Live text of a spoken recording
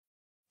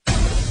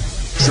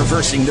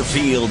Traversing the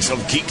fields of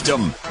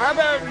geekdom. How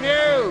about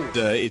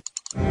news?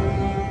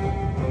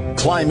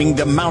 Climbing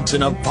the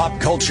mountain of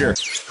pop culture.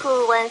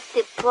 Who wants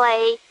to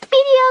play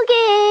video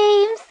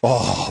games?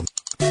 Oh.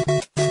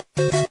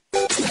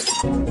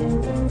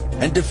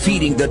 And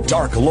defeating the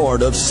dark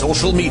lord of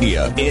social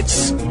media.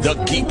 It's The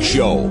Geek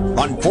Show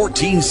on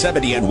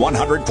 1470 and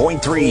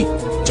 100.3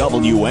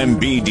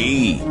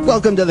 WMBD.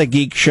 Welcome to The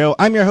Geek Show.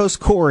 I'm your host,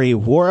 Corey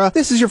Wara.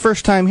 This is your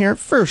first time here.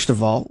 First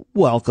of all,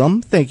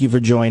 welcome. Thank you for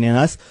joining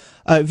us.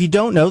 If you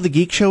don't know, The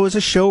Geek Show is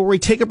a show where we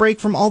take a break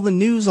from all the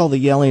news, all the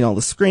yelling, all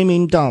the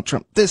screaming, Donald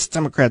Trump this,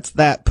 Democrats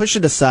that, push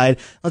it aside.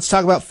 Let's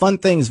talk about fun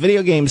things,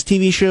 video games,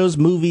 TV shows,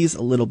 movies,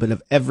 a little bit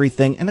of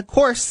everything. And of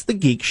course, The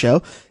Geek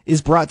Show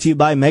is brought to you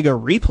by Mega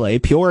Replay,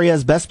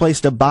 Peoria's best place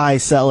to buy,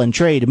 sell, and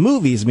trade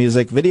movies,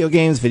 music, video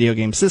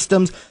game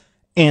systems,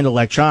 and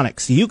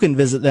electronics. You can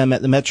visit them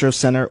at the Metro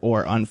Center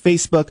or on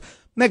Facebook.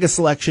 Mega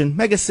Selection,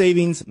 Mega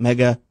Savings,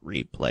 Mega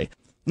Replay.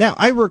 Now,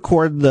 I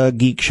record the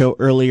Geek Show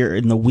earlier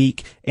in the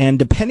week, and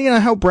depending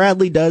on how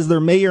Bradley does, there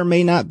may or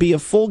may not be a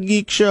full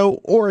Geek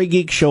Show or a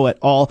Geek Show at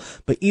all.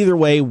 But either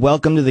way,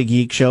 welcome to the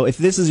Geek Show. If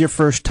this is your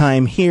first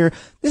time here,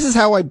 this is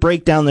how I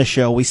break down the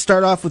show. We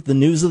start off with the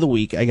news of the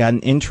week. I got an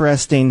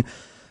interesting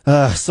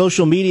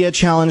social media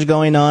challenge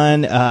going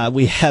on.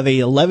 We have a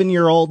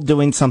 11-year-old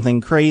doing something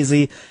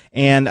crazy,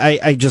 and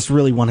I just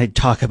really want to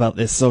talk about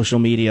this social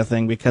media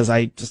thing because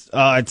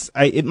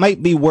it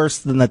might be worse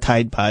than the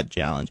Tide Pod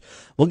challenge.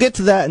 We'll get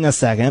to that in a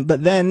second,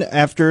 but then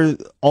after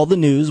all the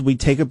news, we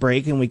take a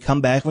break and we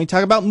come back and we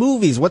talk about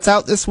movies. What's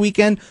out this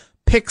weekend?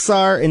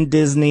 Pixar and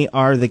Disney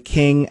are the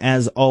king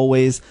as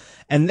always.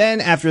 And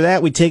then after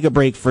that, we take a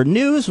break for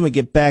news. When we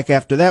get back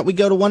after that, we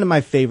go to one of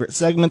my favorite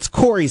segments,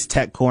 Corey's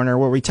Tech Corner,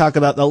 where we talk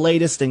about the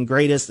latest and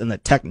greatest in the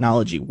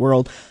technology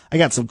world. I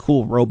got some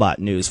cool robot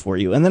news for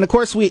you. And then, of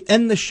course, we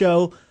end the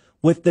show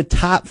with the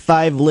top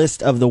 5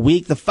 list of the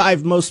week, the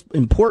 5 most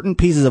important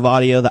pieces of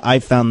audio that I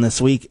found this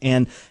week.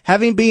 And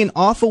having been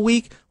off a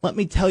week, let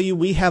me tell you,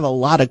 we have a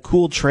lot of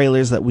cool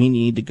trailers that we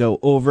need to go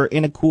over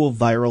in a cool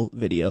viral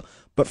video.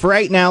 But for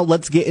right now,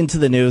 let's get into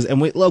the news. And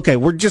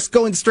we're just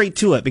going straight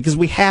to it because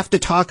we have to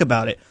talk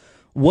about it.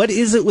 What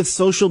is it with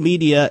social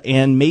media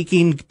and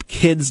making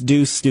kids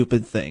do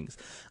stupid things?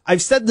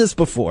 I've said this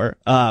before.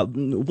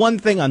 One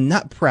thing I'm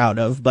not proud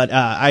of, but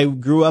I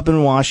grew up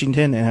in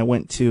Washington and I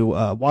went to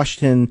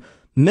Washington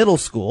Middle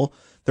School,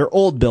 their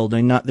old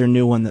building, not their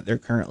new one that they're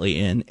currently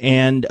in.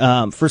 And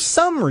for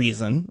some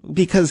reason,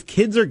 because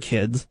kids are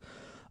kids,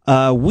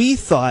 we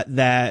thought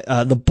that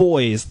the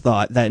boys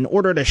thought that in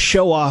order to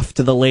show off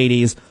to the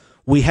ladies,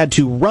 we had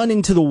to run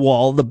into the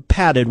wall, the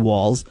padded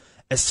walls,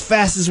 as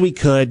fast as we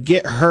could,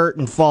 get hurt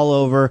and fall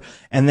over,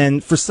 and then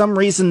for some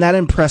reason that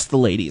impressed the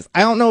ladies.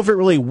 I don't know if it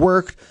really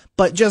worked,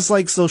 but just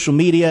like social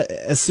media,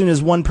 as soon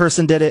as one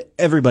person did it,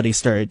 everybody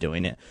started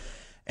doing it.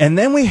 And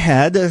then we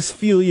had, a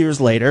few years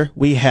later,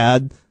 we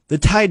had the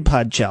Tide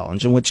Pod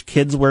Challenge, in which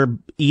kids were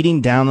eating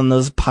down on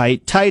those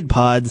Tide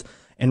Pods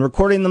and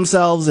recording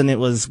themselves, and it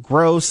was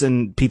gross,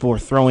 and people were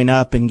throwing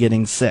up and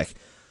getting sick.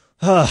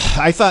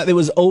 I thought it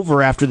was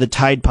over after the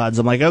Tide Pods.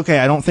 I'm like, okay,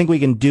 I don't think we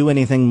can do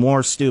anything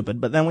more stupid.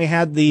 But then we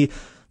had the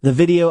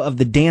video of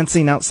the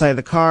dancing outside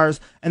the cars,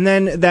 and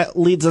then that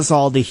leads us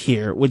all to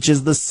here, which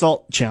is the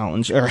Salt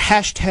Challenge, or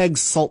hashtag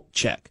Salt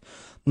Check.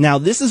 Now,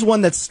 this is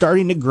one that's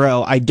starting to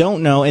grow. I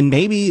don't know, and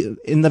maybe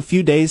in the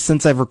few days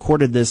since I've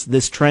recorded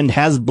this trend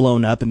has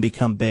blown up and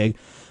become big.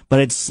 But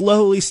it's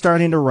slowly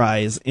starting to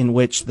rise, in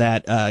which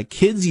that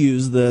kids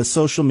use the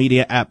social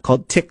media app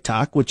called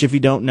TikTok, which if you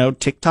don't know,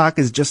 TikTok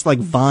is just like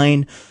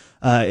Vine.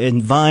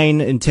 And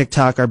Vine and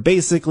TikTok are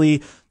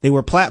basically, they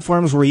were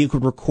platforms where you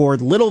could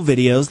record little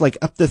videos, like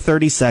up to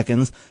 30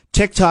 seconds.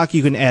 TikTok,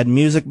 you can add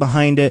music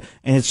behind it,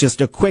 and it's just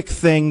a quick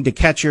thing to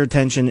catch your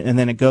attention, and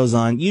then it goes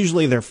on.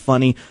 Usually they're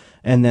funny,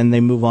 and then they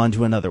move on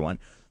to another one.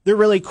 They're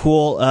really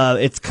cool.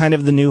 It's kind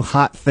of the new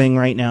hot thing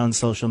right now in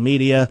social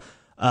media.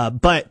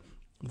 But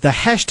the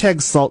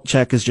hashtag Salt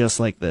Check is just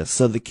like this.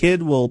 So the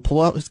kid will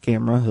pull out his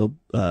camera, he'll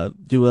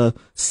do a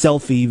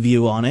selfie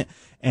view on it,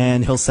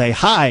 and he'll say,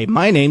 "Hi,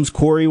 my name's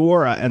Corey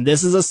Wara, and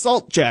this is a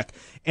salt check."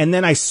 And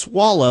then I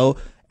swallow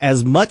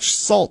as much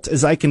salt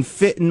as I can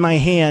fit in my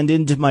hand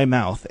into my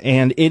mouth.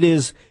 And it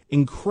is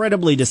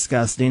incredibly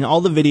disgusting.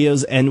 All the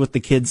videos end with the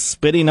kids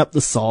spitting up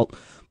the salt.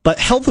 But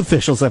health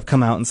officials have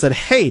come out and said,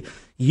 hey,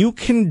 you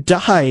can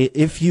die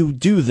if you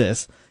do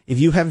this. If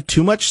you have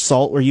too much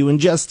salt or you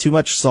ingest too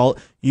much salt,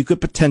 you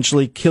could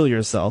potentially kill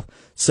yourself.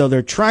 So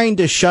they're trying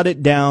to shut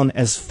it down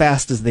as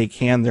fast as they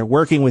can. They're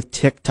working with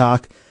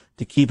TikTok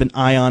to keep an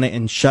eye on it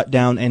and shut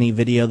down any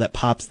video that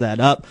pops that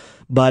up.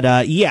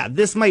 But yeah,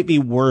 this might be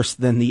worse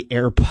than the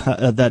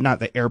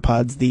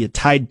the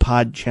Tide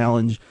Pod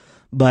challenge.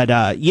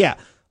 But yeah,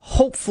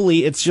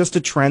 hopefully it's just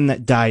a trend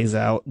that dies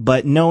out.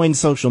 But knowing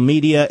social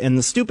media and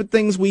the stupid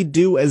things we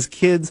do as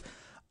kids,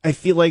 I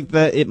feel like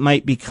that it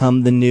might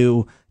become the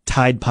new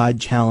Tide Pod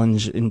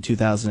challenge in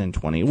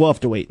 2020. We'll have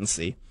to wait and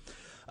see.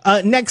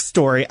 Next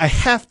story. I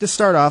have to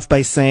start off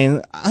by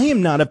saying I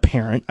am not a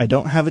parent. I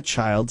don't have a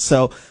child.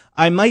 So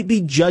I might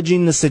be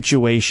judging the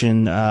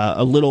situation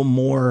a little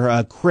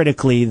more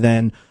critically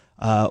than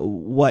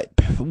what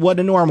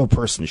a normal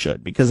person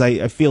should, because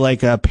I feel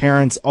like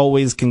parents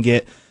always can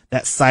get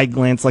that side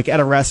glance. Like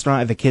at a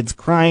restaurant, if a kid's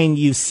crying,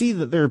 you see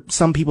that there are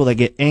some people that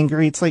get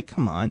angry. It's like,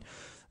 come on.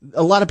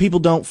 A lot of people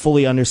don't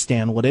fully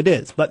understand what it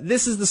is. But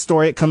this is the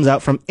story. It comes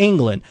out from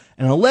England.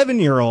 An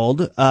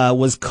 11-year-old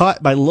was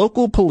caught by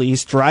local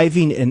police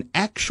driving an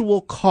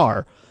actual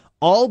car,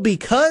 all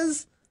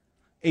because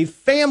a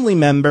family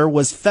member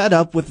was fed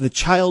up with the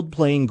child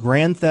playing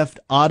Grand Theft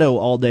Auto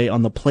all day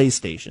on the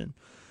PlayStation.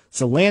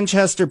 So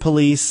Lancaster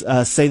police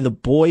say the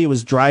boy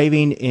was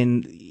driving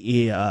in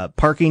a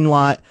parking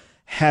lot,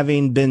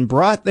 having been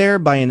brought there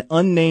by an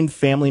unnamed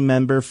family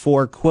member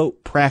for,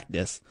 quote,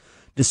 practice.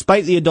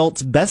 Despite the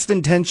adult's best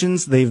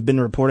intentions, they've been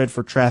reported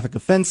for traffic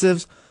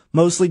offenses,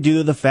 mostly due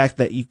to the fact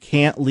that you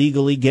can't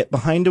legally get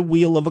behind a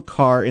wheel of a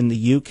car in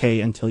the UK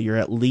until you're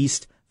at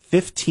least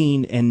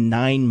 15 and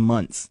 9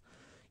 months,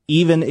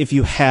 even if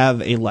you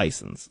have a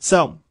license.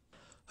 So,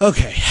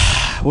 okay,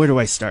 where do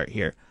I start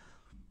here?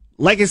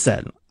 Like I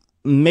said,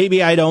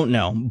 maybe I don't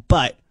know,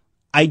 but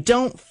I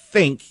don't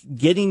think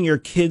getting your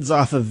kids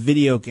off of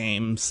video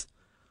games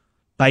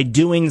by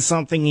doing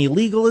something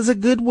illegal is a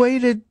good way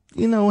to,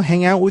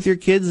 hang out with your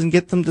kids and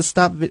get them to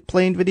stop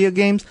playing video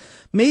games.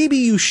 Maybe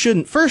you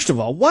shouldn't. First of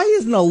all, why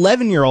is an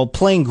 11-year-old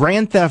playing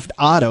Grand Theft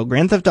Auto?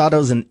 Grand Theft Auto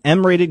is an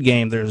M-rated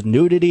game. There's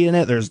nudity in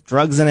it. There's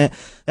drugs in it.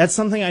 That's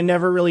something I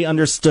never really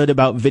understood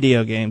about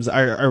video games.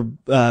 Are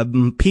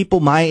people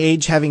my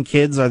age having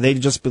kids? Are they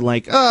just be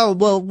like, oh,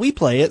 well, we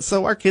play it,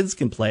 so our kids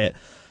can play it?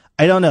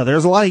 I don't know.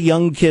 There's a lot of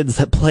young kids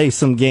that play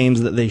some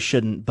games that they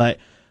shouldn't, but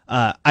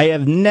I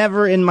have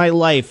never in my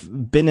life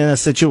been in a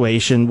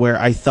situation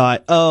where I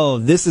thought, oh,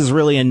 this is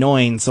really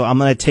annoying, so I'm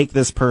going to take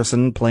this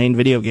person playing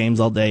video games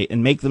all day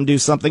and make them do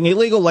something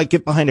illegal like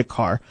get behind a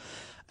car.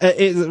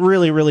 It's a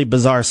really, really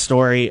bizarre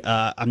story.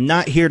 I'm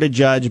not here to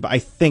judge, but I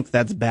think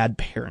that's bad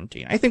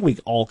parenting. I think we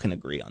all can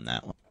agree on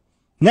that one.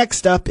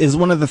 Next up is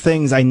one of the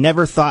things I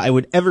never thought I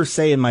would ever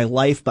say in my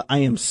life, but I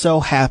am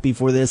so happy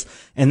for this,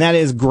 and that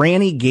is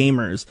granny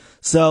gamers.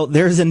 So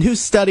there's a new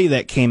study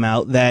that came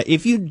out that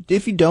if you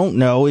don't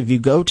know, if you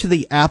go to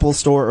the Apple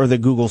Store or the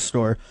Google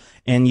Store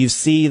and you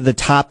see the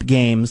top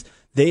games,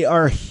 they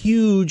are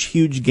huge,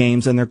 huge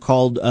games, and they're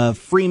called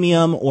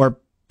freemium or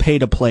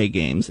pay-to-play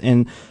games.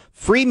 And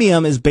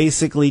freemium is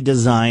basically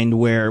designed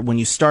where when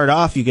you start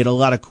off, you get a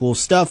lot of cool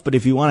stuff, but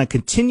if you want to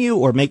continue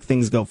or make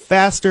things go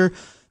faster,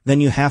 then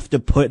you have to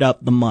put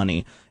up the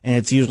money. And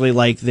it's usually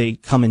like they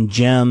come in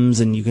gems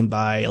and you can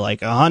buy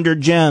like 100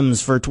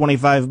 gems for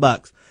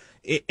 $25.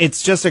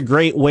 It's just a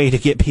great way to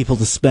get people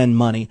to spend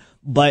money.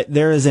 But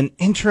there is an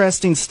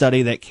interesting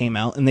study that came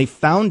out, and they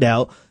found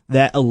out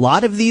that a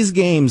lot of these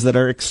games that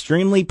are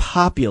extremely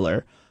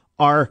popular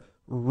are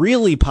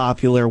really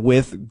popular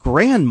with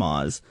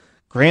grandmas.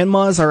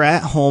 Grandmas are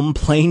at home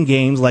playing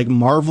games like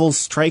Marvel's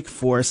Strike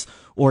Force,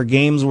 or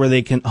games where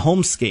they can,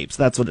 homescapes,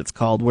 that's what it's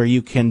called, where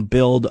you can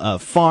build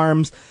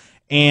farms.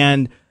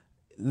 And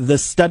the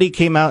study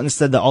came out and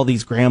said that all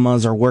these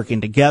grandmas are working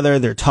together,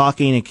 they're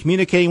talking and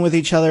communicating with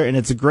each other, and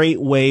it's a great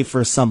way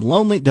for some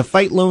to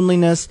fight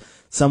loneliness,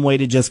 some way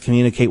to just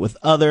communicate with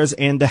others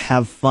and to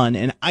have fun.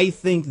 And I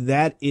think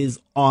that is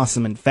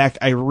awesome. In fact,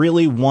 I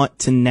really want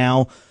to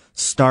now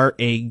start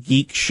a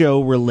Geek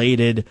Show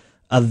related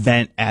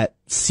event at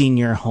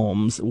senior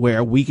homes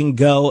where we can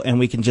go and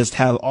we can just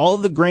have all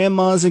the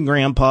grandmas and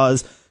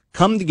grandpas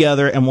come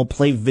together and we'll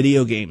play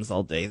video games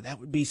all day. That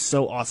would be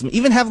so awesome.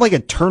 Even have like a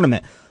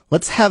tournament.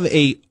 Let's have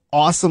a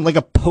awesome, like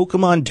a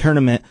Pokemon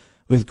tournament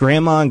with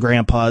grandma and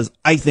grandpas.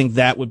 I think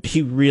that would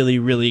be really,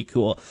 really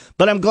cool.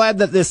 But I'm glad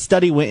that this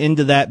study went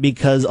into that,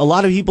 because a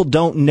lot of people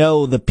don't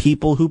know the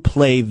people who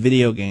play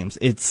video games.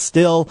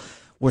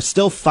 We're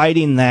still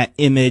fighting that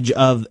image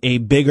of a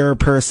bigger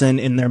person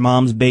in their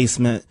mom's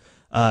basement.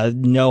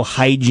 No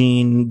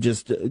hygiene,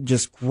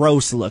 just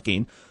gross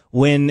looking.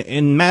 When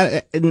in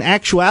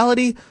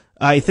actuality,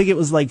 I think it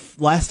was like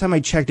last time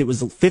I checked, it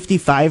was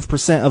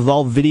 55% of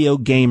all video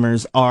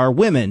gamers are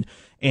women,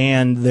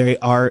 and they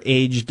are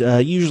aged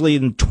usually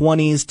in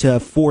 20s to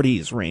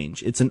 40s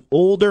range. It's an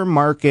older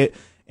market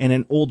and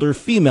an older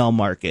female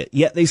market,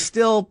 yet they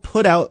still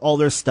put out all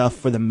their stuff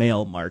for the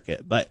male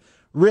market. But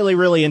really,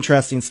 really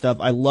interesting stuff.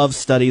 I love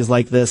studies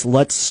like this.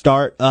 Let's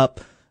start up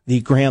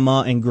the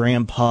Grandma and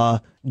Grandpa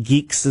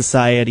Geek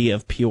Society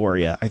of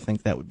Peoria. I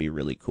think that would be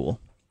really cool.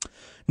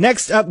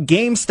 Next up,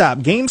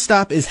 GameStop.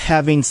 GameStop is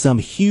having some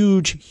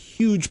huge,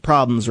 huge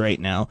problems right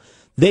now.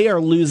 They are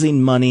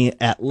losing money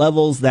at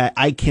levels that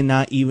I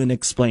cannot even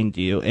explain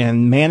to you.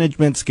 And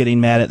management's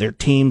getting mad at their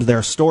teams. There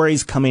are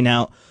stories coming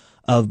out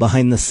of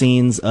behind the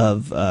scenes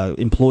of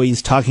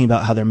employees talking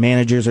about how their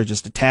managers are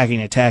just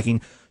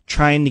attacking,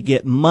 trying to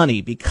get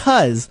money.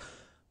 Because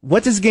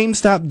what does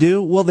GameStop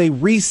do? Well, they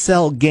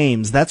resell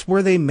games. That's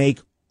where they make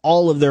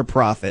all of their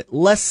profit.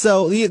 Less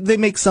so, they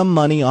make some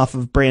money off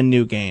of brand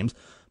new games,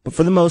 but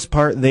for the most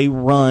part, they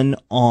run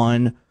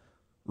on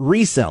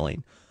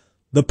reselling.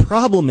 The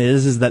problem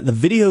is that the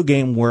video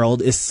game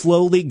world is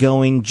slowly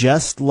going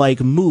just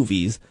like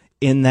movies.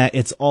 in that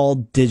it's all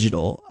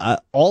digital.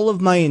 All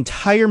of my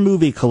entire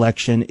movie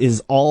collection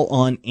is all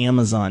on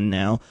Amazon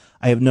now.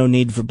 I have no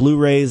need for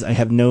Blu-rays. I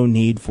have no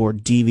need for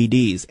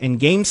DVDs. And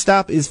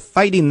GameStop is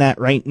fighting that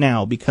right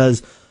now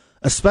because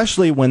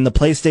especially when the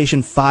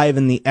PlayStation 5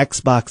 and the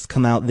Xbox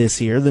come out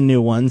this year, the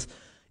new ones,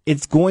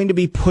 it's going to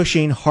be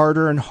pushing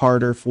harder and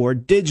harder for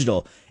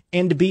digital.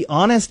 And to be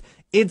honest,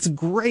 it's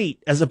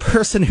great as a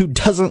person who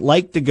doesn't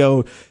like to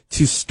go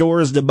to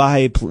stores to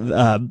buy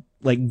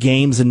like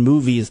games and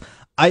movies.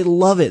 I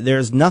love it.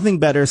 There's nothing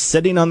better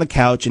sitting on the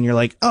couch and you're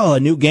like, oh, a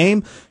new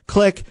game?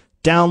 Click,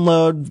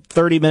 download.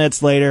 30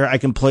 minutes later, I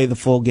can play the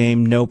full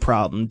game, no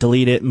problem.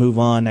 Delete it, move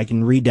on. I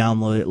can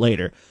re-download it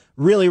later.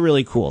 Really,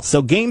 really cool.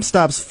 So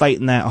GameStop's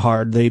fighting that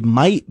hard. They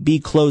might be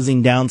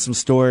closing down some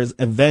stores,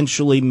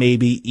 eventually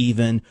maybe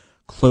even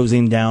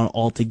closing down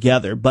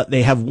altogether. But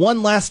they have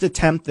one last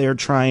attempt. They're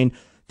trying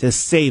to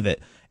save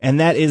it. And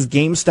that is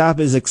GameStop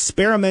is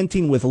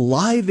experimenting with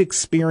live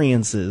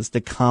experiences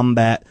to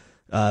combat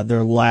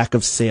their lack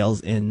of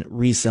sales in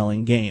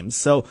reselling games.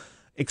 So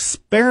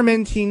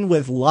experimenting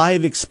with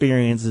live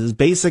experiences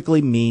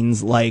basically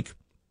means like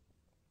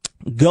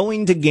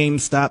going to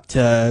GameStop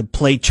to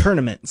play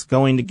tournaments,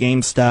 going to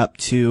GameStop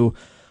to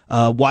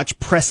watch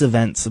press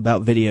events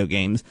about video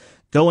games,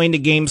 going to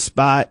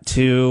GameSpot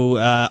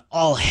to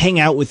all hang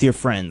out with your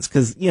friends,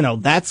 because, you know,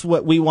 that's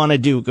what we want to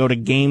do, go to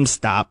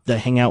GameStop to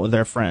hang out with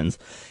our friends.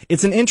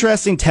 It's an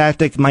interesting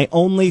tactic. My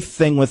only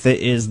thing with it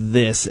is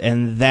this,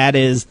 and that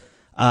is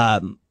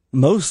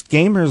most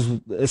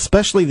gamers,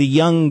 especially the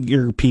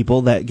younger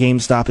people that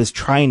GameStop is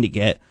trying to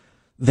get,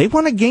 they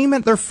want to game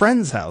at their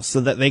friend's house so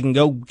that they can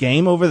go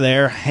game over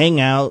there, hang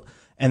out,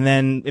 and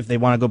then if they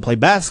want to go play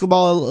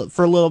basketball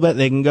for a little bit,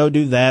 they can go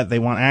do that. They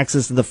want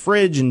access to the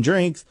fridge and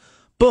drinks.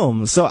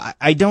 Boom. So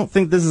I don't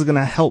think this is going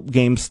to help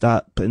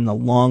GameStop in the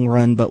long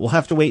run, but we'll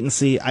have to wait and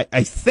see.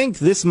 I think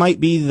this might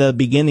be the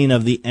beginning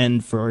of the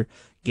end for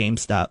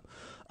GameStop.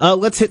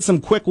 Let's hit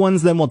some quick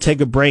ones, then we'll take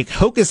a break.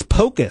 Hocus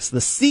Pocus, the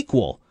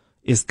sequel,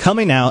 is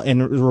coming out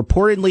and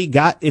reportedly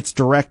got its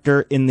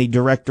director in the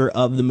director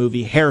of the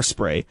movie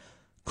Hairspray.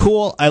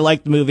 Cool. I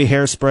liked the movie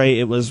Hairspray.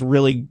 It was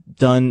really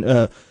done.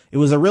 It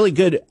was a really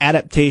good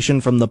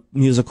adaptation from the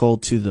musical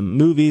to the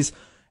movies.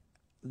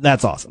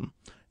 That's awesome.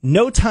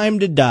 No Time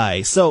to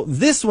Die. So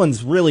this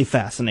one's really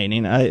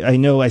fascinating. I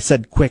know I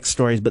said quick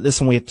stories, but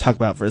this one we have to talk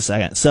about for a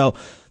second. So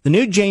the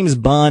new James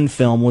Bond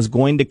film was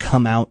going to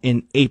come out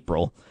in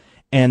April,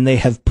 and they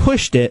have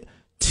pushed it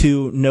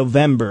to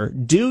November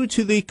due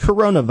to the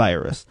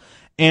coronavirus.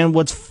 And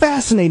what's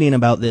fascinating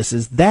about this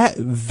is that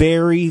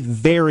very,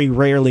 very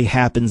rarely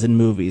happens in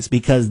movies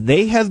because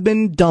they have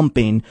been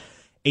dumping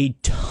a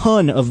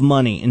ton of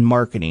money in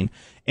marketing.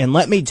 And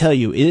let me tell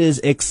you, it is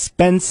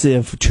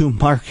expensive to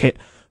market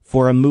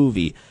for a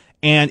movie.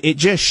 And it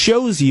just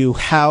shows you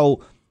how,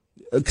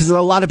 because a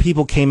lot of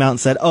people came out and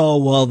said,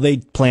 oh, well, they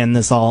planned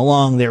this all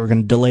along. They were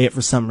going to delay it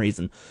for some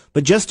reason.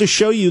 But just to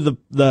show you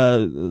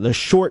the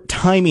short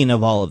timing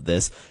of all of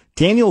this,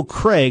 Daniel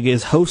Craig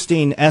is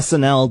hosting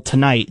SNL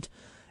tonight.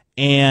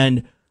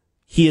 And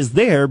he is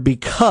there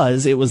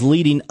because it was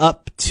leading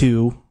up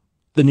to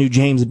the new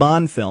James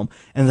Bond film.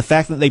 And the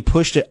fact that they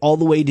pushed it all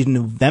the way to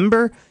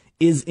November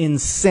is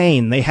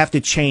insane. They have to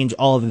change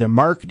all of their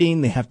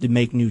marketing. They have to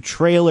make new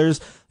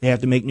trailers. They have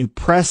to make new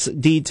press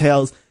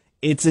details.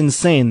 It's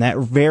insane. That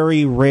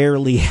very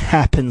rarely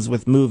happens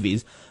with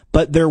movies.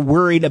 But they're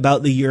worried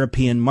about the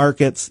European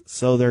markets,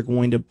 so they're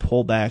going to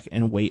pull back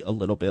and wait a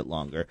little bit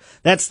longer.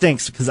 That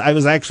stinks because I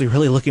was actually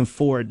really looking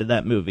forward to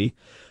that movie.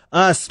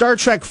 Star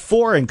Trek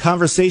 4, in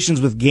conversations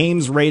with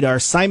Games Radar,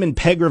 Simon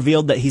Pegg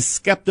revealed that he's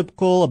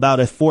skeptical about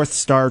a fourth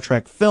Star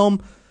Trek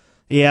film.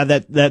 Yeah,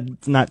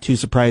 that's not too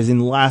surprising.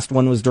 The last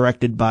one was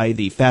directed by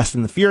the Fast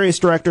and the Furious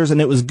directors, and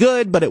it was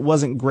good, but it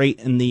wasn't great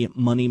in the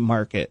money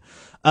market.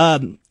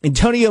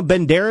 Antonio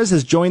Banderas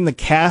has joined the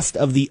cast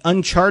of the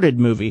Uncharted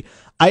movie.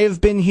 I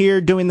have been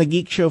here doing the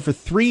Geek Show for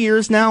 3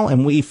 years now,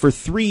 and we, for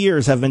 3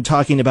 years, have been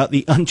talking about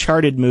the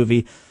Uncharted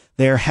movie.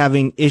 They're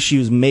having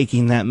issues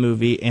making that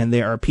movie, and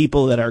there are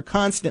people that are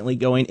constantly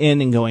going in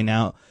and going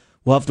out.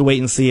 We'll have to wait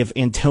and see if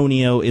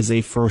Antonio is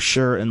a for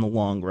sure in the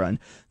long run.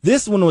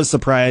 This one was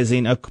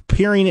surprising.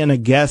 Appearing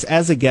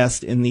as a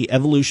guest in the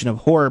Evolution of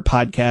Horror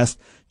podcast,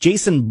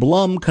 Jason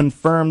Blum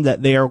confirmed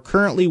that they are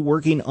currently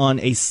working on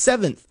a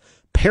 7th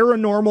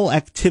Paranormal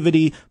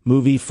Activity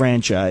movie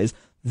franchise.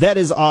 That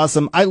is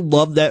awesome. I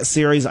love that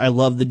series. I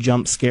love the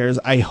jump scares.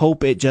 I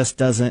hope it just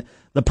doesn't.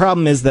 The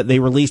problem is that they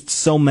released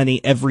so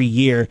many every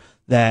year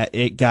that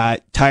it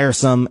got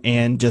tiresome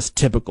and just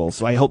typical.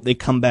 So I hope they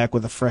come back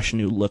with a fresh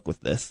new look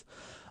with this.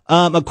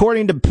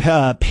 According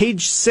to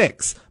Page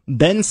 6,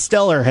 Ben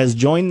Stiller has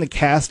joined the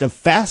cast of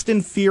Fast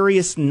and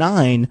Furious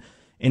 9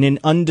 in an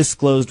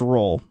undisclosed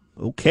role.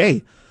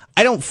 Okay.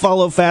 I don't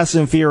follow Fast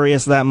and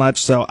Furious that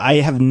much, so I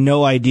have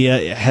no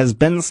idea. Has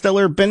Ben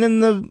Stiller been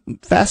in the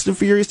Fast and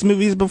Furious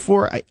movies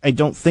before? I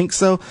don't think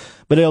so,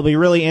 but it'll be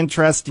really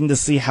interesting to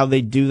see how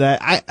they do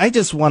that. I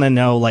just want to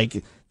know,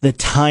 like, the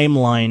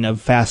timeline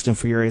of Fast and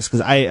Furious,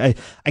 because I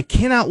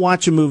cannot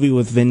watch a movie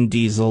with Vin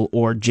Diesel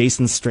or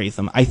Jason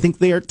Statham. I think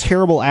they are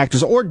terrible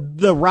actors. Or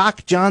The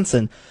Rock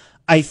Johnson.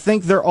 I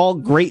think they're all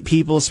great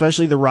people,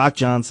 especially The Rock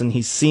Johnson.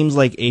 He seems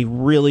like a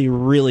really,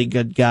 really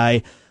good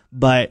guy,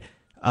 but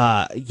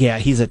yeah,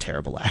 he's a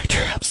terrible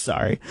actor. I'm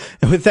sorry.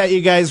 And with that, you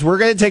guys, we're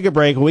going to take a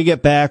break. When we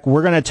get back,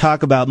 we're going to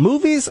talk about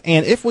movies,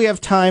 and if we have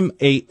time,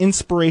 a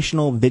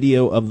inspirational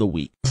video of the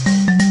week.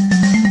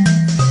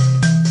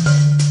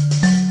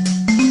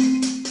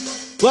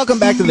 Welcome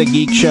back to The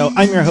Geek Show.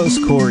 I'm your host,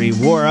 Corey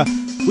Wara.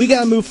 We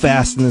gotta move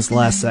fast in this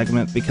last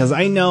segment because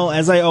I know,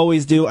 as I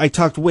always do, I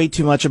talked way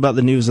too much about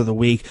the news of the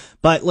week.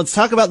 But let's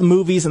talk about the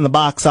movies and the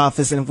box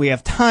office, and if we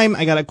have time,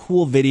 I got a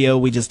cool video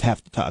we just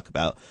have to talk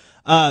about.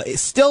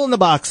 Still in the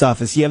box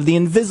office, you have The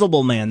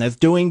Invisible Man that's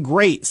doing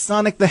great.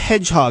 Sonic the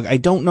Hedgehog, I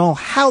don't know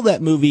how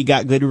that movie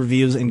got good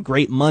reviews and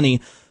great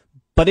money,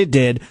 but it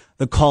did.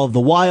 The Call of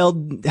the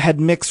Wild had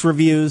mixed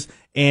reviews.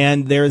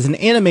 And there's an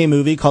anime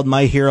movie called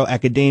My Hero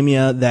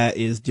Academia that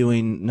is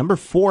doing number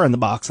 4 in the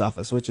box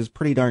office, which is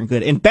pretty darn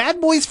good. And Bad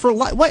Boys for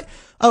Life, what?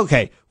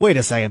 Okay, wait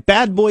a second.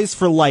 Bad Boys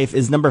for Life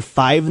is number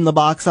 5 in the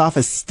box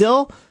office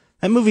still?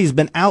 That movie's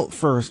been out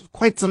for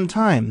quite some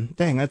time.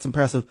 Dang, that's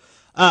impressive.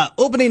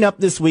 Opening up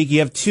this week, you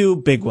have 2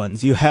 big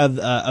ones. You have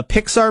a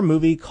Pixar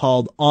movie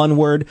called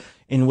Onward,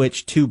 in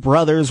which 2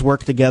 brothers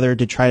work together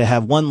to try to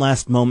have one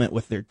last moment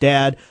with their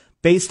dad.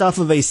 Based off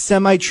of a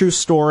semi-true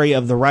story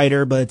of the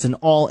writer, but it's an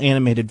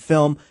all-animated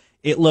film.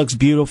 It looks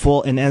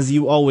beautiful, and as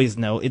you always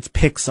know, it's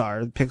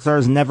Pixar.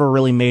 Pixar's never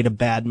really made a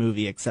bad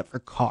movie except for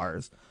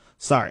Cars.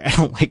 Sorry, I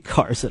don't like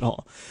Cars at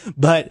all.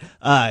 But,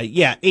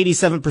 yeah,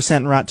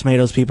 87% Rotten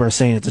Tomatoes people are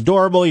saying it's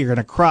adorable, you're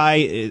gonna cry,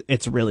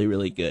 it's really,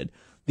 really good.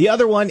 The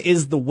other one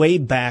is The Way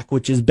Back,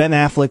 which is Ben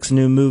Affleck's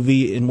new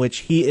movie in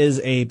which he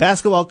is a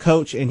basketball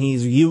coach and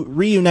he's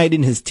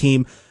reuniting his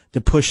team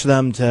to push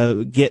them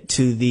to get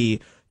to the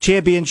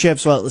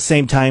championships while at the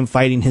same time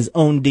fighting his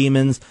own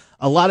demons.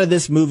 A lot of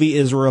this movie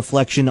is a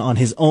reflection on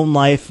his own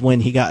life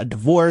when he got a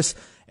divorce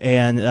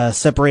and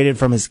separated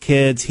from his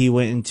kids. He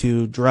went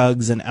into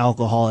drugs and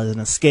alcohol as an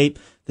escape.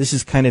 This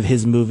is kind of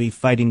his movie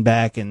fighting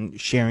back and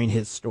sharing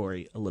his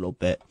story a little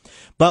bit.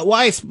 But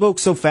why I spoke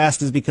so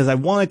fast is because I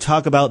want to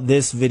talk about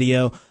this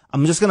video.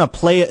 I'm just going to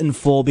play it in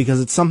full because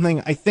it's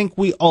something I think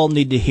we all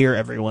need to hear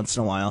every once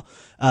in a while.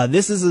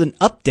 This is an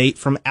update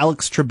from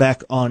Alex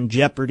Trebek on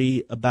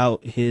Jeopardy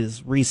about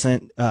his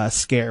recent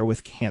scare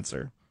with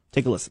cancer.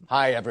 Take a listen.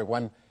 Hi,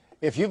 everyone.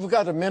 If you've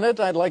got a minute,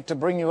 I'd like to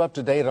bring you up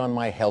to date on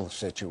my health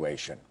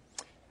situation.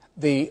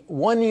 The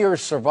 1-year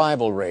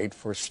survival rate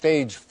for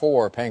stage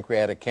 4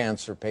 pancreatic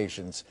cancer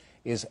patients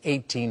is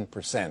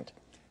 18%.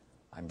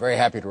 I'm very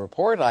happy to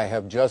report I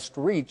have just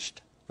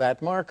reached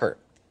that marker.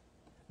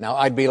 Now,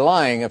 I'd be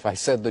lying if I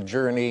said the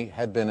journey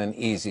had been an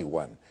easy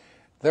one.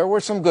 There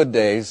were some good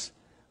days,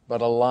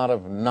 but a lot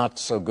of not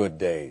so good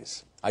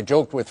days. I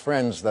joked with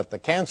friends that the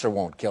cancer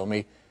won't kill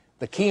me,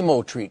 the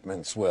chemo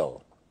treatments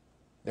will.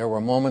 There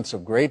were moments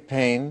of great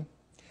pain,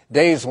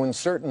 days when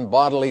certain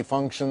bodily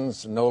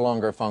functions no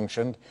longer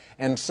functioned,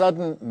 and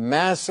sudden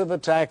massive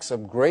attacks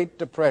of great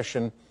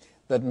depression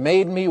that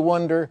made me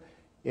wonder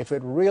if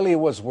it really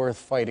was worth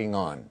fighting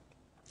on.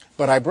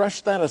 But I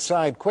brushed that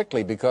aside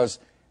quickly because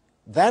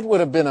that would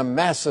have been a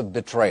massive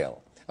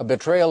betrayal, a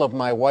betrayal of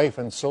my wife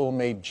and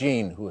soulmate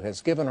Jean, who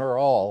has given her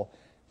all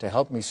to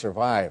help me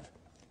survive.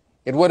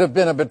 It would have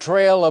been a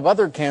betrayal of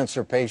other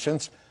cancer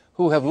patients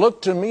who have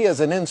looked to me as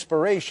an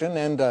inspiration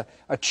and a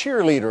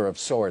cheerleader of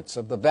sorts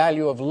of the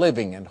value of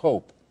living and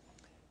hope.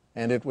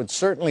 And it would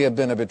certainly have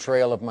been a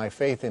betrayal of my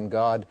faith in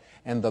God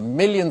and the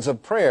millions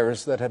of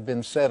prayers that have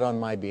been said on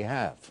my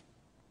behalf.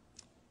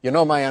 You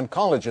know, my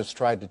oncologist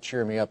tried to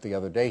cheer me up the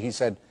other day. He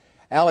said,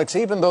 Alex,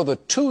 even though the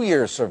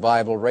 2-year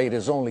survival rate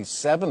is only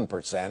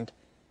 7%,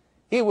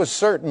 he was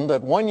certain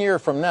that 1 year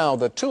from now,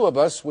 the two of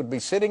us would be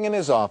sitting in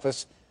his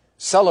office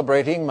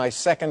celebrating my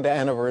 2nd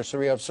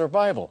anniversary of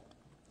survival.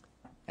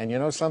 And you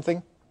know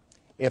something?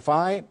 If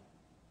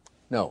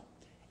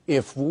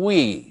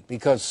we,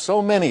 because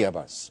so many of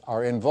us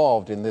are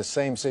involved in this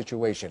same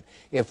situation,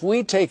 if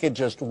we take it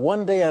just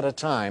one day at a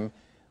time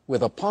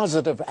with a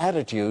positive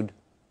attitude,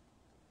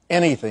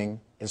 anything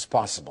is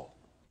possible.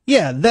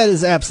 Yeah, that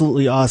is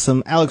absolutely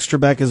awesome. Alex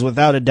Trebek is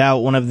without a doubt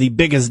one of the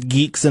biggest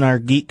geeks in our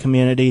geek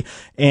community,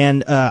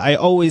 and I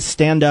always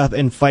stand up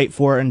and fight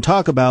for and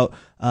talk about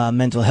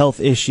mental health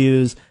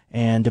issues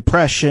and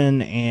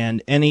depression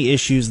and any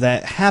issues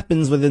that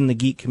happens within the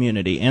geek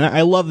community. And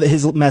I love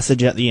his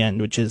message at the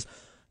end, which is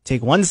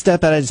take one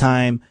step at a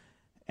time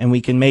and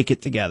we can make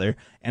it together.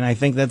 And I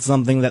think that's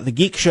something that the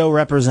Geek Show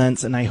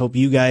represents, and I hope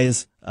you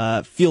guys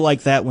feel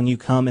like that when you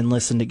come and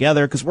listen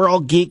together, because we're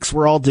all geeks,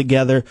 we're all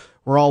together,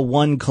 we're all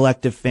one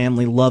collective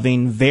family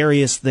loving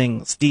various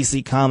things,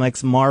 DC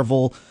Comics,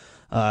 Marvel,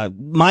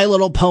 My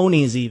Little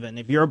Ponies even.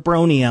 If you're a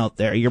brony out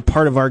there, you're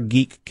part of our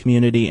geek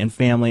community and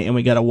family, and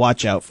we got to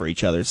watch out for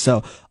each other.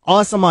 So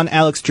awesome on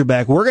Alex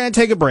Trebek. We're going to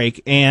take a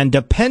break, and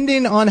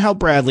depending on how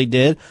Bradley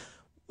did,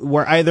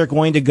 we're either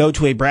going to go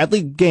to a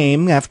Bradley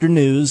game after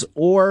news,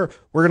 or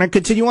we're going to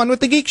continue on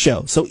with the Geek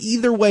Show. So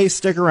either way,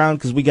 stick around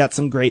because we got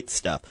some great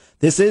stuff.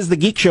 This is the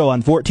Geek Show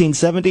on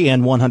 1470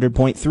 and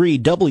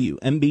 100.3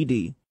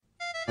 WMBD.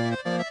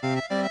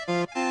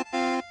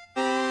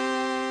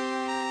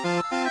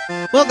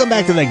 Welcome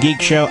back to the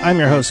Geek Show. I'm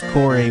your host,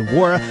 Corey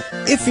Wara.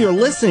 If you're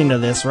listening to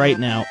this right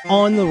now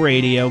on the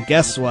radio,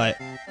 guess what?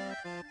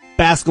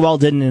 Basketball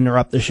didn't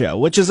interrupt the show,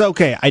 which is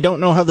okay. I don't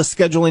know how the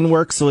scheduling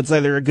works, so it's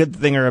either a good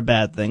thing or a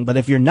bad thing. But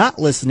if you're not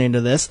listening to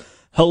this,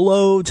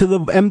 hello to the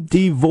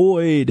empty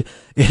void.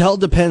 It all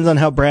depends on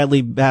how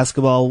Bradley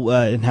basketball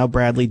and how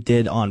Bradley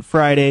did on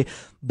Friday.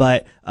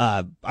 But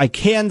I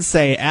can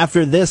say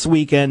after this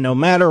weekend, no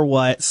matter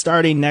what,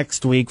 starting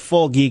next week,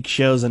 full Geek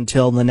Shows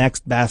until the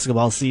next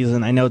basketball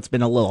season. I know it's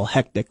been a little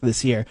hectic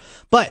this year.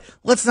 But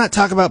let's not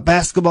talk about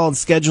basketball and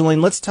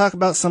scheduling. Let's talk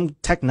about some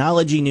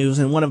technology news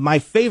in one of my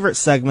favorite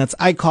segments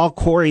I call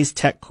Corey's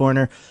Tech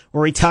Corner,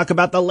 where we talk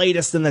about the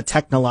latest in the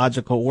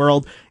technological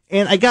world.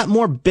 And I got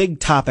more big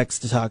topics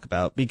to talk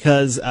about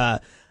because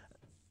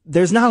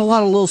there's not a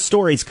lot of little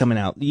stories coming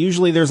out.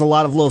 Usually there's a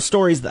lot of little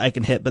stories that I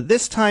can hit, but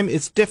this time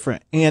it's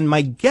different. And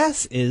my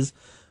guess is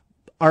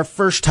our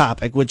first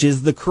topic, which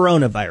is the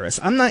coronavirus.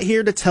 I'm not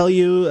here to tell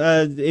you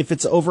if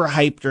it's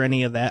overhyped or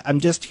any of that. I'm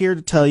just here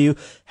to tell you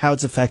how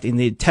it's affecting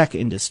the tech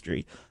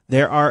industry.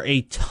 There are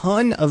a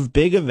ton of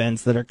big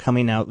events that are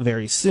coming out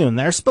very soon.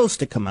 They're supposed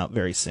to come out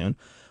very soon,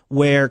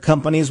 where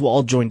companies will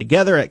all join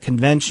together at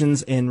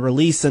conventions and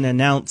release and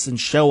announce and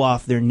show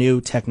off their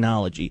new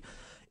technology.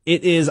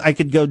 It is, I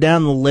could go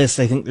down the list,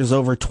 I think there's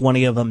over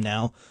 20 of them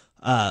now,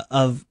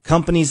 of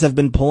companies have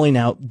been pulling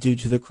out due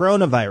to the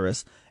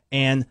coronavirus,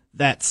 and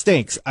that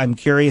stinks. I'm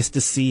curious to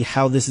see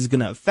how this is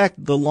going to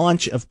affect the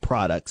launch of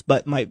products,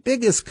 but my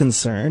biggest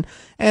concern,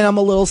 and I'm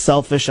a little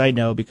selfish, I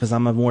know, because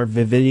I'm a more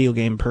video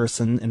game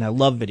person, and I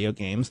love video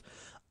games,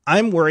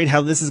 I'm worried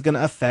how this is going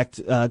to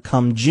affect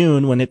come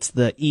June when it's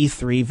the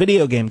E3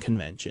 video game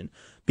convention.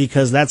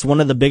 Because that's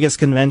one of the biggest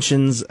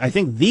conventions, I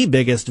think the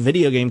biggest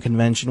video game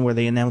convention where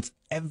they announce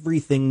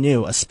everything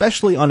new,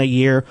 especially on a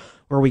year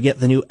where we get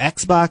the new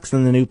Xbox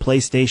and the new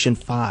PlayStation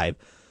 5.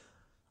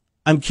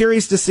 I'm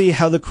curious to see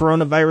how the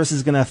coronavirus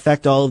is going to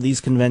affect all of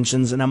these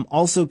conventions, and I'm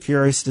also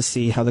curious to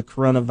see how the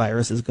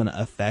coronavirus is going to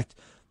affect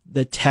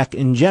the tech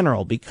in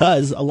general,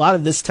 because a lot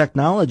of this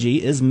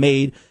technology is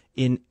made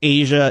in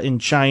Asia, in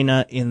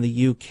China, in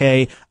the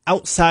UK,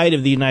 outside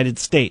of the United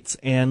States.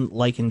 And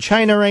like in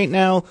China right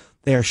now,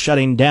 they're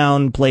shutting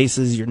down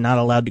places. You're not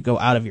allowed to go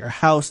out of your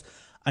house.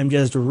 I'm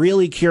just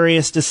really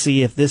curious to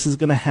see if this is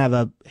going to have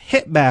a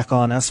hit back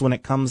on us when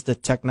it comes to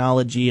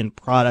technology and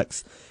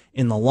products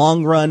in the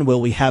long run.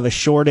 Will we have a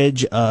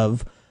shortage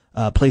of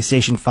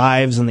PlayStation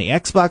 5s and the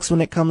Xbox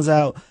when it comes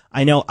out?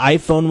 I know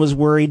iPhone was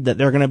worried that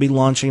they're going to be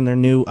launching their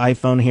new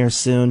iPhone here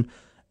soon.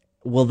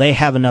 Will they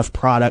have enough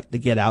product to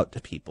get out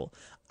to people?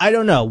 I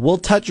don't know. We'll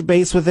touch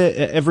base with it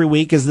every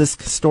week as this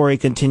story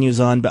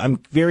continues on, but I'm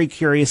very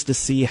curious to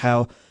see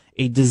how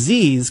a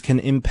disease can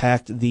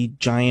impact the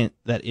giant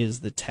that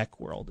is the tech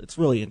world. It's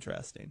really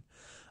interesting.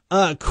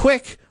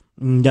 Quick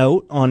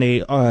note on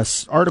a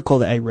article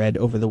that I read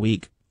over the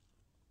week.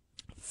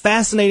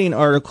 Fascinating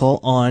article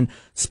on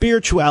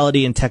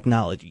spirituality and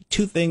technology.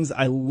 Two things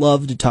I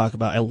love to talk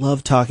about. I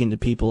love talking to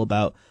people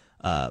about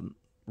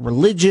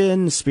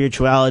religion,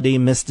 spirituality,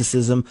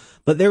 mysticism.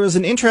 But there was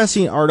an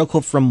interesting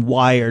article from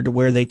Wired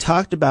where they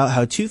talked about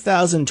how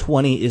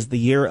 2020 is the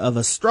year of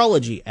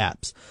astrology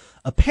apps.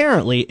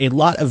 Apparently, a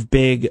lot of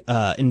big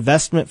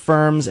investment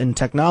firms and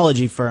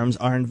technology firms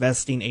are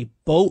investing a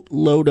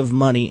boatload of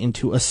money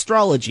into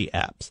astrology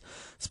apps,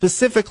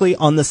 specifically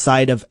on the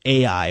side of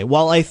AI.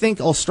 While I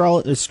think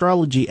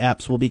astrology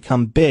apps will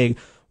become big,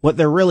 what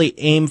they're really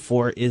aimed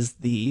for is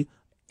the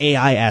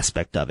AI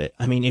aspect of it.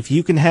 I mean, if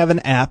you can have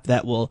an app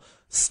that will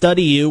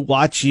study you,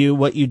 watch you,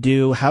 what you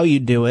do, how you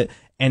do it,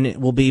 and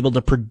it will be able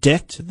to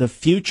predict the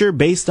future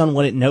based on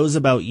what it knows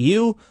about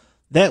you,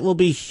 that will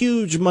be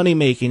huge money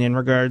making in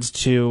regards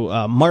to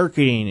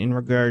marketing, in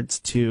regards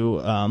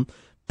to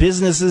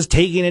businesses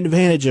taking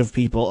advantage of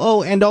people.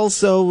 Oh, and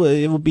also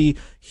it will be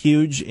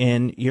huge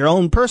in your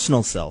own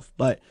personal self.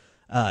 But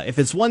if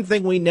it's one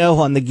thing we know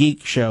on the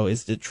Geek Show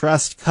is to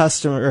trust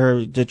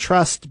to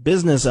trust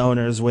business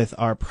owners with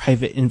our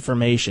private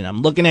information.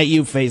 I'm looking at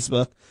you,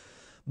 Facebook.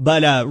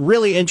 But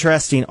really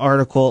interesting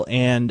article,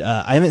 and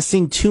I haven't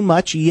seen too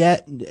much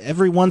yet.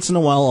 Every once in a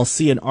while I'll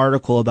see an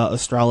article about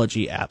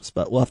astrology apps,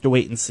 but we'll have to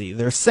wait and see.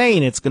 They're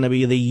saying it's going to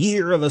be the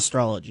year of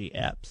astrology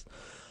apps.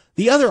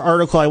 The other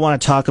article I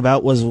want to talk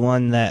about was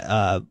one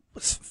that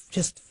was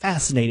just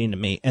fascinating to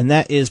me, and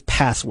that is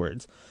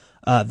passwords.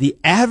 The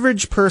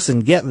average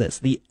person, get this,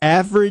 the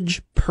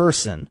average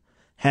person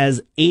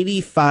has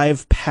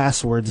 85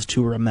 passwords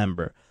to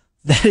remember.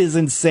 That is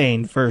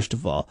insane, first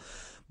of all.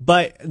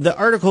 But the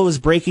article is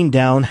breaking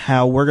down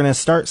how we're going to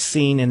start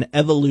seeing an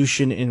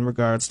evolution in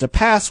regards to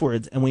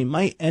passwords, and we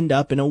might end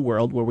up in a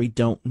world where we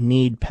don't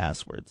need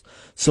passwords.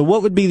 So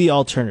what would be the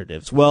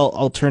alternatives? Well,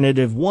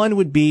 alternative one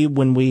would be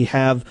when we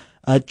have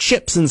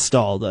chips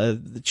installed.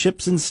 The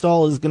chips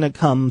install is going to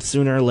come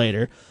sooner or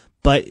later,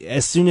 but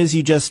as soon as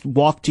you just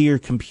walk to your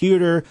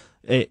computer,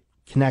 it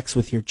connects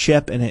with your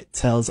chip and it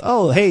tells,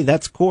 oh, hey,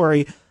 that's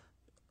Corey.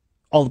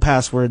 All the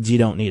passwords, you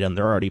don't need them.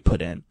 They're already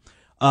put in.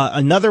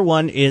 Another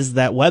one is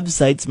that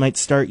websites might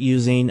start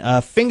using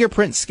a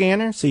fingerprint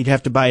scanner. So you'd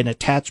have to buy an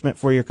attachment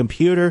for your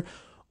computer,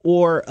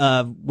 or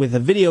with a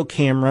video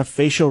camera,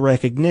 facial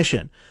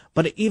recognition.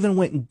 But it even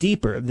went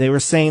deeper. They were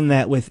saying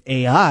that with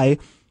AI,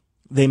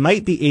 they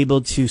might be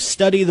able to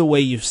study the way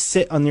you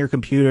sit on your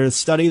computer,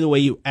 study the way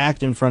you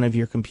act in front of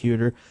your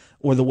computer,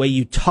 or the way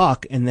you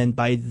talk, and then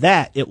by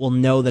that, it will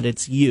know that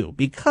it's you.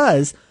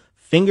 Because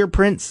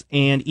fingerprints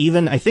and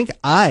even, I think,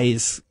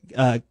 eyes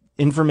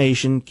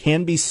information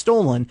can be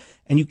stolen,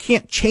 and you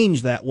can't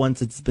change that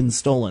once it's been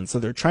stolen. So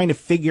they're trying to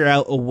figure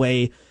out a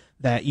way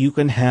that you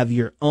can have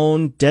your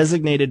own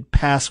designated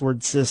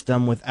password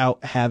system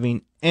without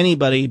having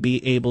anybody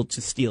be able to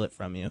steal it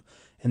from you.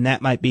 And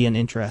that might be an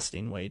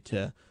interesting way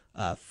to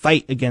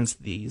fight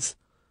against these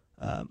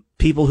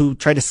people who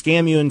try to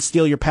scam you and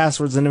steal your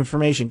passwords and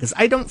information. Because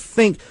I don't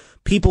think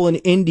people in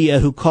India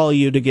who call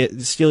you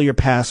to steal your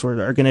password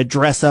are going to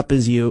dress up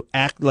as you,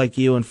 act like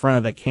you in front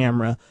of a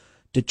camera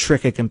to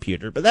trick a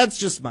computer. But that's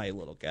just my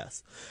little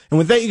guess. And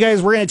with that, you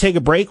guys, we're going to take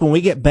a break. When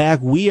we get back,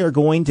 we are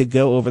going to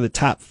go over the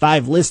top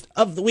 5 list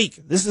of the week.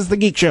 This is The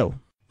Geek Show.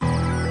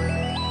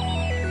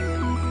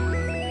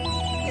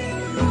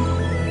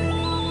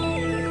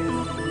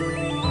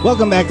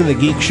 Welcome back to The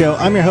Geek Show.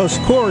 I'm your host,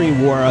 Corey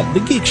Wara.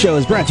 The Geek Show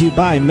is brought to you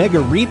by Mega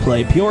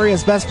Replay,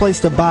 Peoria's best place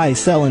to buy,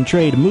 sell, and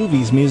trade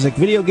movies, music,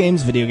 video game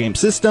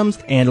systems,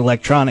 and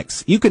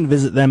electronics. You can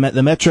visit them at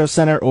the Metro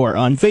Center or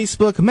on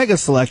Facebook. Mega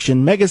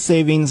Selection, Mega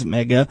Savings,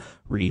 Mega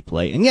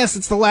Replay. And yes,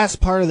 it's the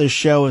last part of the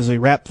show as we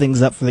wrap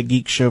things up for The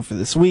Geek Show for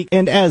this week.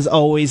 And as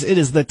always, it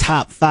is the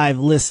top 5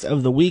 list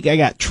of the week. I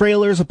got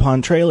trailers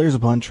upon trailers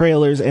upon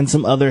trailers and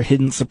some other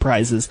hidden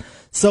surprises.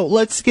 So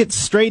let's get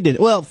straight in.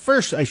 Well,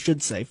 first, I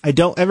should say, I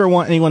don't ever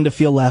want anyone to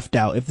feel left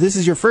out. If this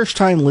is your first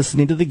time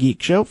listening to The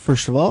Geek Show,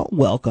 first of all,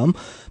 welcome.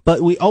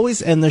 But we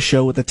always end the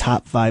show with the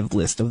top 5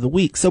 list of the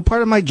week. So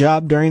part of my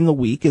job during the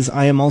week is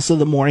I am also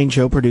the morning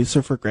show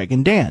producer for Greg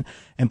and Dan.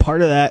 And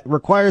part of that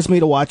requires me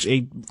to watch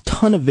a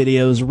ton of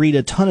videos, read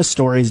a ton of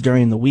stories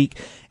during the week,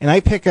 and I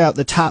pick out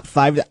the top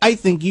 5 that I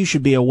think you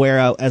should be aware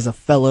of as a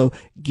fellow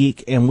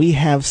geek, and we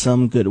have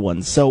some good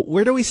ones. So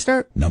where do we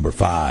start? Number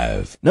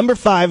 5. Number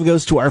 5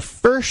 goes to our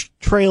first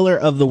trailer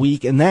of the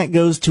week, and that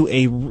goes to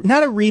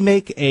not a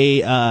remake,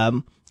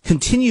 a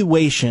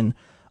continuation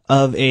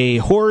of a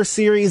horror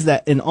series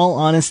that, in all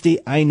honesty,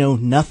 I know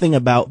nothing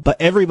about,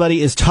 but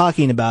everybody is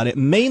talking about it,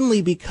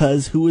 mainly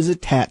because who is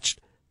attached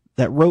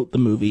that wrote the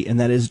movie, and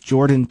that is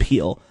Jordan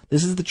Peele.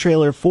 This is the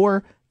trailer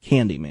for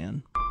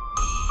Candyman.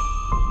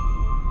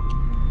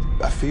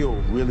 I feel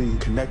really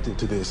connected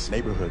to this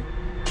neighborhood.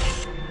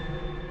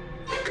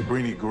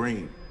 Cabrini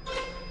Green.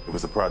 It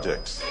was the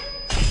projects.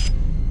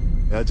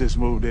 I just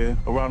moved in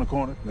around the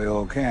corner. The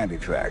old candy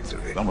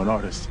factory. I'm an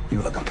artist.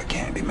 You looking for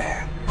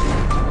Candyman?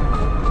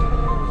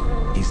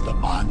 He's the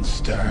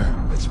monster.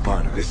 It's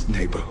part of this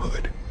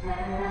neighborhood.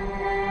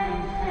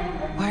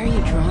 Why are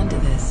you drawn to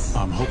this?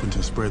 I'm hoping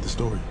to spread the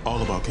story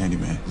all about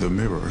Candyman. The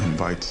mirror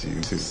invites you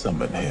to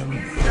summon him.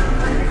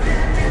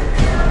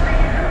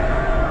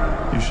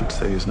 You should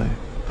say his name.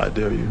 I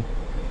dare you.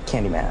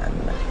 Candyman.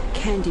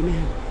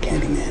 Candyman.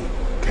 Candyman.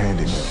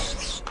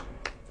 Candyman.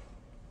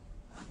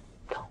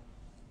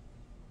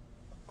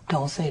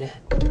 Don't say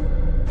that.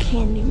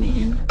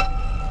 Candyman.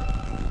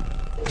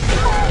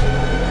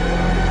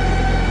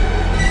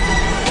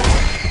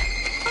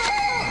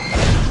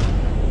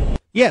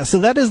 Yeah, so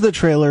that is the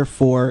trailer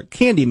for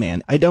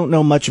Candyman. I don't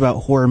know much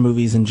about horror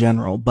movies in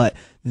general, but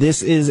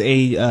this is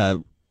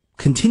a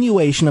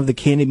continuation of the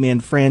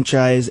Candyman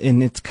franchise,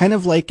 and it's kind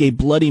of like a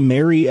Bloody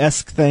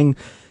Mary-esque thing.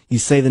 You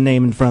say the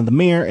name in front of the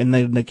mirror, and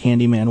then the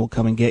Candyman will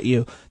come and get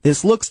you.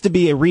 This looks to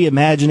be a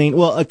reimagining,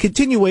 well, a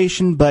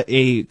continuation, but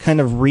a kind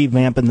of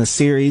revamp in the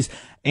series.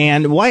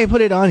 And why I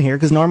put it on here,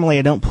 because normally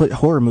I don't put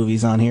horror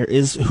movies on here,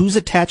 is who's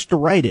attached to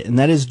write it, and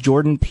that is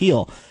Jordan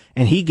Peele.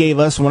 And he gave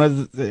us one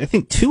of the, I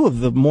think, 2 of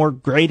the more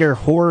greater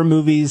horror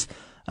movies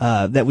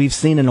that we've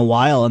seen in a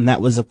while, and that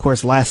was, of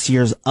course, last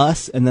year's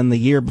Us, and then the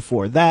year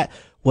before that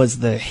was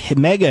the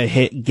mega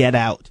hit Get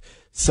Out.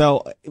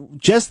 So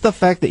just the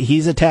fact that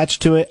he's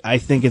attached to it, I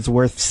think it's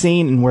worth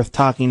seeing and worth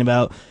talking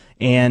about.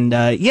 And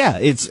yeah,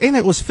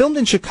 it was filmed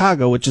in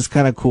Chicago, which is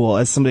kind of cool.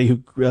 As somebody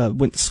who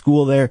went to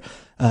school there,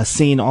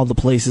 seeing all the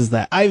places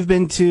that I've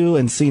been to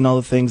and seeing all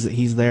the things that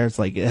he's there, it's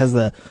like it has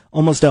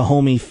almost a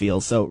homey feel.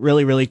 So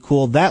really, really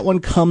cool. That one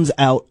comes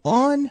out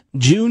on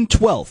June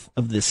 12th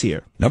of this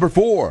year. Number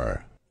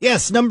 4.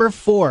 Yes, number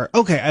 4.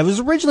 Okay, I was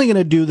originally going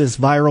to do this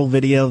viral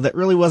video that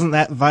really wasn't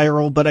that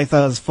viral, but I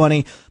thought it was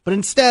funny. But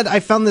instead,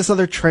 I found this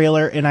other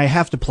trailer, and I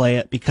have to play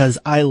it because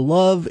I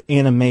love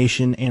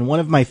animation, and one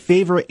of my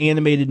favorite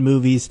animated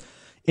movies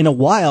in a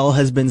while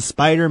has been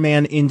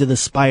Spider-Man Into the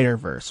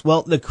Spider-Verse.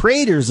 Well, the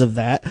creators of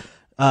that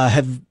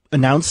have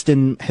announced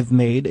and have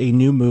made a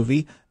new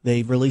movie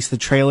They released the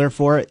trailer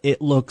for it.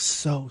 It looks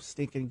so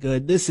stinking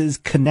good. This is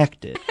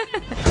Connected.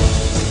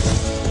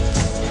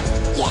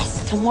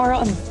 Yes, tomorrow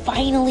I'm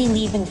finally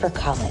leaving for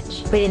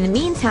college. But in the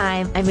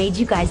meantime, I made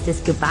you guys this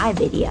goodbye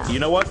video. You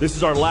know what? This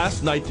is our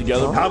last night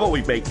together. How about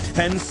we make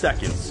 10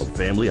 seconds of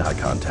family eye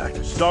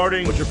contact?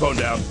 Starting. Put your phone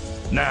down.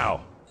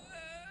 Now.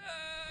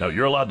 No,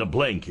 you're allowed to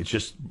blink. It's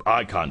just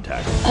eye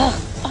contact.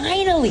 Ugh,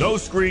 finally. No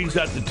screens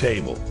at the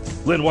table.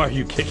 Lynn, why are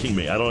you kicking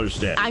me? I don't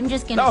understand. I'm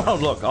just gonna... No,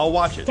 look, I'll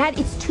watch it. Dad,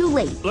 it's too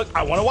late. Look,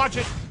 I want to watch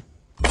it.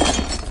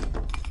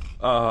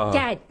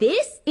 Dad,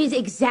 this is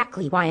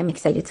exactly why I'm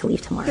excited to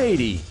leave tomorrow.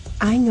 Katie.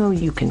 I know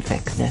you can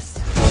fix this.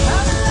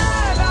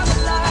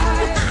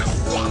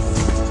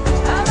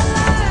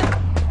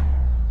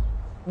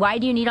 Why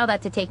do you need all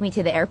that to take me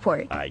to the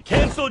airport? I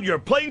canceled your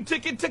plane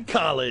ticket to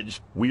college.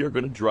 We are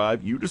going to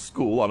drive you to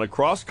school on a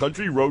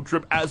cross-country road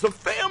trip as a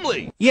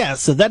family. Yeah,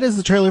 so that is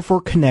the trailer for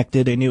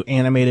Connected, a new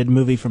animated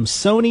movie from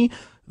Sony.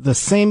 The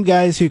same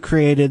guys who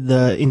created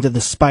the Into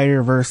the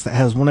Spider-Verse, that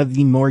has one of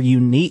the more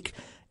unique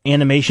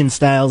animation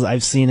styles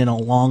I've seen in a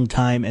long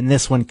time, and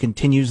this one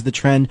continues the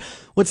trend.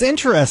 What's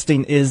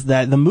interesting is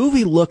that the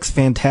movie looks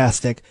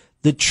fantastic.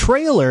 The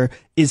trailer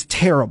is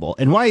terrible.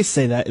 And why I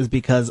say that is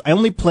because I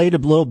only played a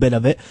little bit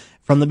of it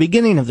from the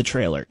beginning of the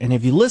trailer. And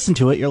if you listen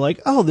to it, you're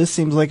like, oh, this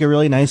seems like a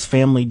really nice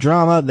family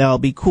drama. That'll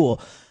be cool.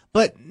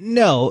 But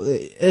no,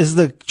 as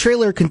the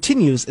trailer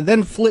continues, it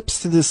then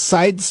flips to this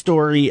side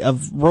story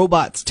of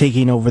robots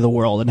taking over the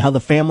world and how the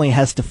family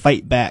has to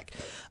fight back.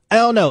 I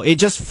don't know. It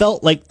just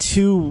felt like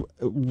two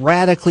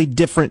radically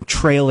different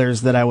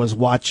trailers that I was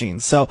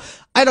watching. So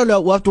I don't know.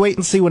 We'll have to wait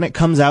and see when it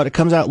comes out. It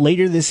comes out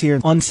later this year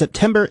on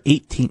September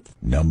 18th.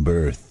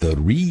 Number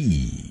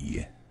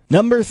 3.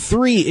 Number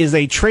 3 is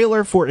a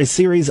trailer for a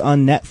series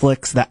on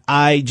Netflix that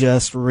I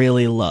just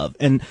really love.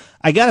 And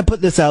I gotta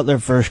put this out there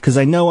first because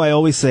I know I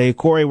always say,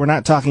 Corey, we're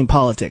not talking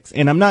politics,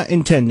 and I'm not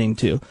intending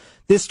to.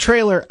 This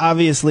trailer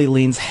obviously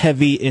leans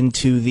heavy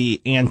into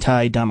the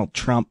anti-Donald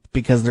Trump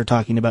because they're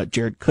talking about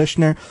Jared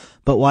Kushner.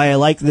 But why I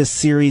like this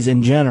series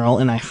in general,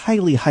 and I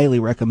highly, highly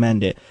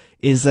recommend it,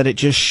 is that it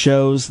just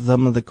shows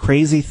some of the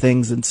crazy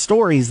things and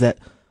stories that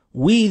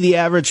we, the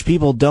average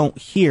people, don't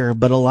hear,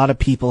 but a lot of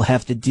people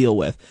have to deal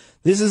with.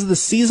 This is the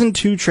season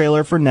 2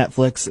 trailer for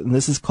Netflix, and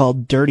this is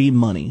called Dirty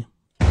Money.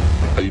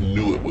 They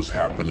knew it was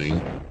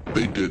happening.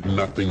 They did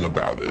nothing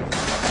about it.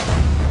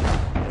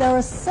 There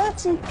are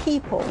certain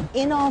people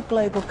in our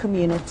global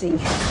community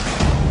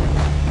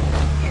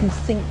who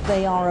think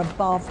they are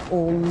above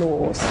all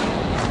laws.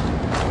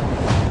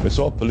 It's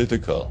all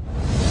political.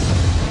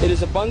 It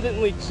is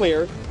abundantly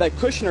clear that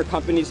Kushner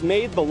Companies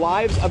made the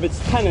lives of its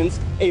tenants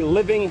a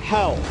living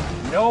hell.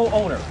 No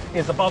owner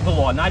is above the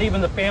law, not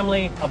even the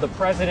family of the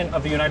President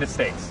of the United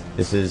States.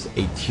 This is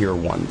a Tier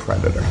 1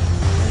 predator.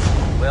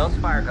 Wells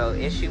Fargo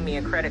issued me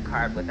a credit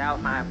card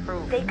without my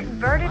approval. They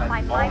converted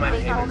my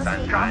money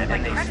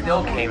and they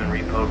still came and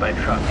repoed my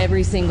truck.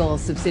 Every single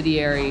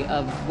subsidiary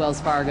of Wells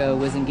Fargo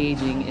was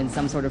engaging in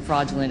some sort of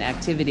fraudulent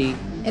activity.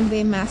 And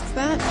they masked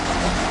that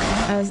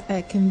as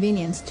a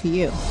convenience to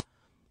you.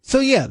 So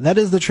yeah, that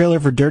is the trailer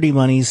for Dirty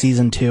Money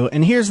Season 2.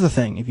 And here's the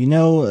thing. If you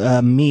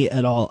know me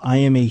at all, I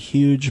am a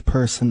huge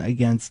person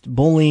against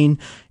bullying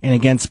and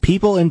against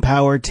people in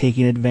power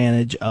taking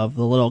advantage of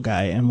the little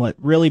guy. And what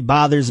really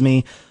bothers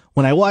me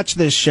when I watch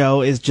this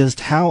show is just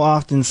how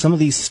often some of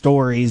these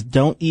stories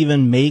don't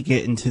even make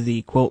it into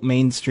the, quote,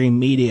 mainstream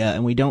media,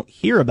 and we don't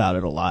hear about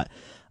it a lot.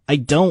 I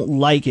don't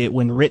like it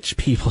when rich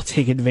people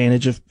take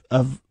advantage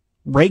of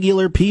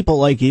regular people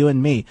like you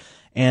and me.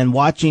 And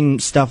watching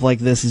stuff like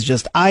this is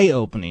just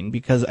eye-opening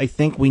because I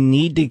think we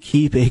need to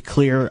keep a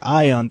clear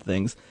eye on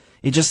things.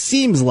 It just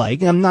seems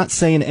like, I'm not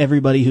saying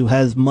everybody who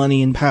has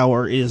money and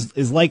power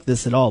is like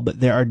this at all, but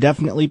there are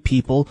definitely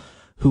people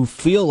who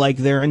feel like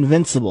they're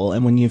invincible.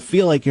 And when you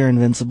feel like you're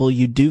invincible,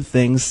 you do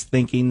things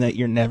thinking that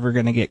you're never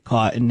going to get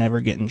caught and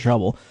never get in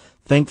trouble.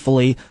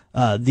 Thankfully,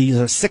 these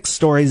are 6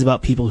 stories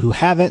about people who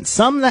haven't,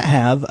 some that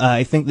have.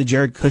 I think the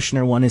Jared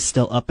Kushner one is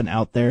still up and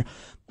out there.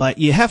 But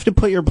you have to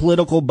put your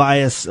political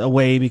bias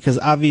away because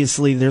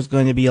obviously there's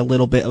going to be a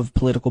little bit of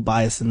political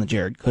bias in the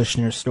Jared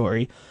Kushner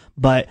story.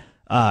 But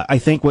I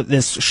think what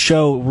this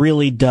show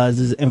really does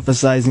is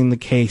emphasizing the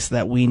case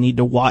that we need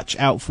to watch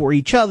out for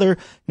each other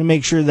to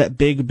make sure that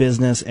big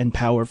business and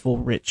powerful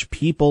rich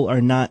people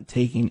are not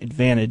taking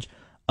advantage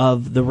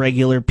of the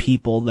regular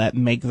people that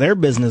make their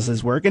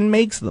businesses work and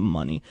makes them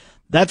money.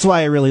 That's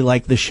why I really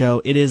like the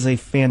show. It is a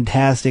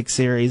fantastic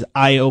series,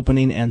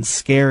 eye-opening and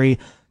scary.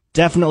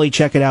 Definitely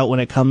check it out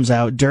when it comes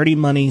out. Dirty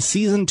Money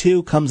Season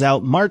 2 comes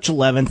out March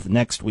 11th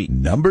next week.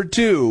 Number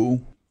 2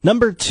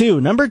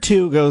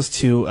 goes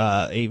to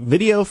a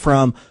video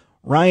from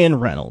Ryan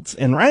Reynolds.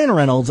 And Ryan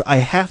Reynolds, I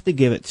have to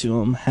give it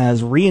to him,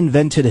 has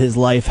reinvented his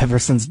life ever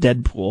since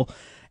Deadpool.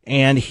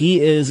 And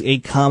he is a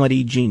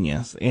comedy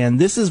genius. And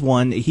this is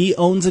one, he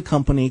owns a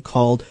company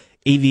called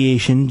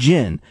Aviation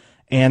Gin.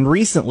 And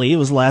recently, it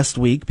was last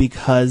week,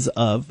 because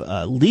of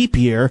leap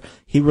year,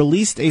 he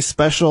released a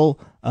special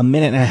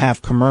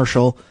 1.5-minute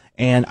commercial,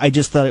 and I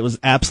just thought it was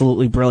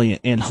absolutely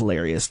brilliant and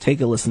hilarious.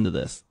 Take a listen to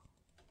this.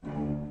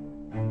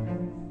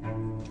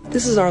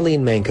 This is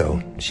Arlene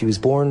Manco. She was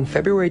born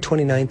February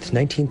 29th,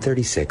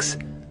 1936,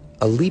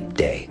 a leap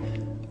day,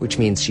 which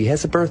means she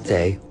has a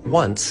birthday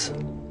once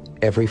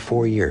every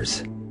 4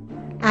 years.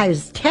 I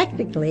was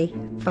technically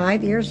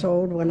 5 years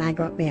old when I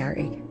got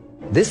married.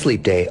 This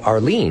leap day,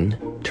 Arlene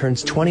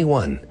turns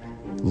 21,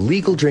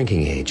 legal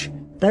drinking age.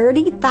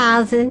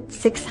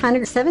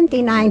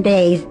 30,679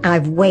 days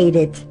I've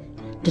waited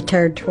to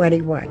turn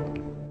 21.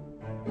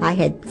 I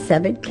had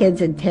 7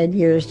 kids in 10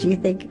 years. Do you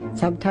think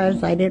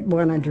sometimes I didn't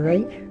want to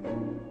drink?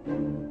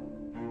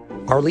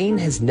 Arlene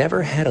has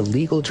never had a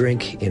legal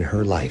drink in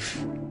her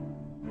life.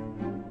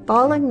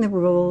 Following the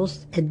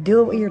rules and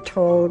doing what you're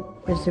told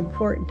was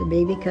important to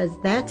me because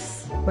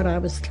that's what I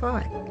was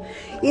taught.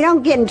 You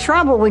don't get in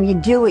trouble when you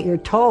do what you're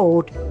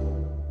told.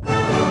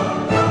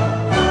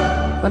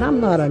 But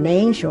I'm not an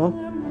angel.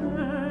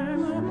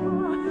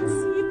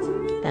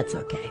 That's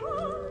okay.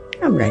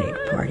 I'm ready to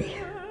party.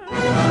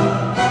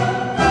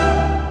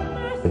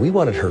 We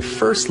wanted her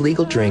first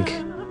legal drink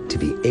to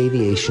be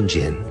aviation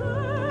gin.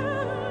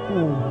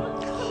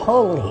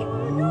 Holy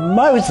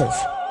Moses!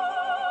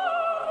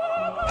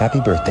 Happy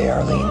birthday,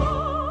 Arlene.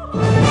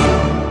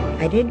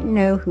 I didn't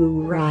know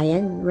who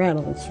Ryan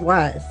Reynolds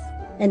was.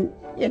 And,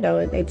 you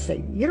know, they'd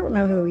say, you don't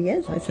know who he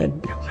is? I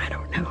said, no, I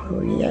don't know who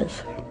he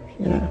is,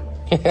 you know.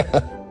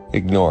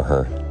 Ignore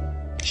her.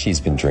 She's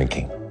been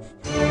drinking.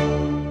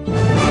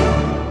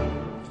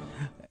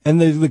 And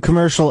the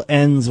commercial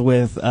ends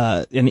with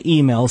an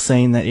email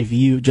saying that if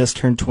you just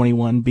turned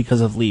 21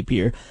 because of leap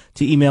year,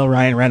 to email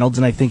Ryan Reynolds,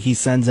 and I think he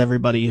sends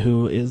everybody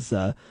who is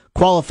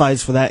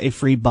qualifies for that a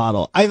free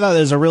bottle. I thought it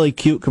was a really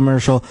cute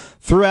commercial.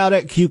 Throughout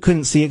it, you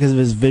couldn't see it because of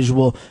his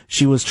visual.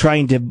 She was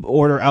trying to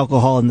order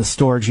alcohol in the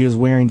store. She was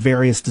wearing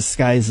various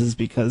disguises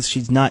because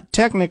she's not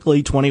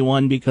technically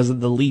 21 because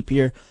of the leap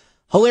year.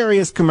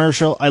 Hilarious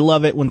commercial. I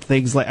love it when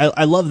things like,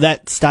 I love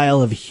that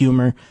style of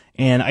humor.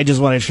 And I just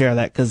want to share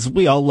that because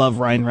we all love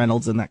Ryan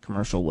Reynolds, and that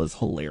commercial was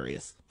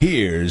hilarious.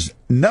 Here's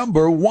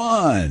number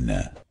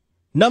 1.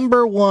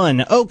 Number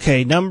 1.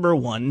 Okay, number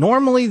 1.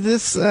 Normally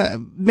this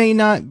may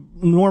not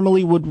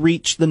normally would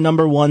reach the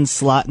number 1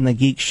 slot in the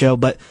Geek Show,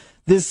 but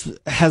this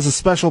has a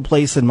special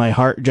place in my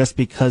heart just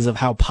because of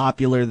how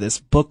popular this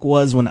book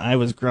was when I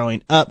was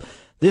growing up.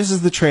 This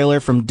is the trailer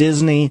from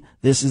Disney.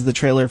 This is the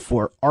trailer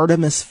for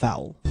Artemis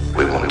Fowl.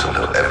 We want to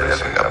know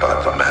everything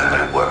about the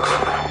man you work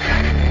for.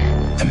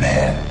 The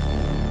man?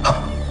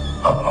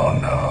 Oh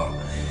no.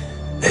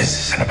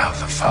 This isn't about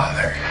the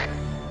father.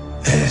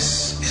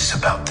 This is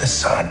about the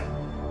son,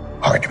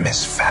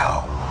 Artemis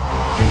Fowl.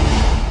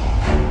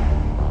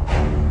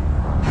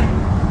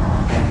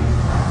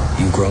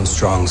 You've grown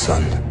strong,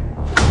 son.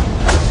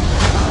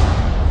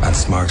 And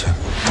smarter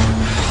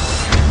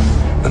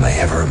than I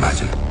ever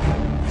imagined.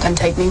 Then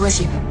take me with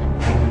you.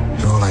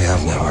 You're all I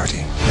have now,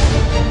 Artie.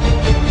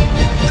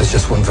 There's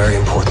just one very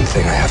important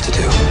thing I have to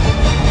do.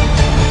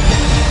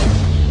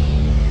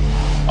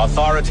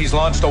 Authorities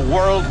launched a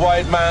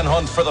worldwide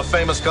manhunt for the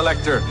famous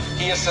collector.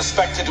 He is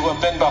suspected to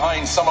have been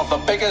behind some of the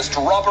biggest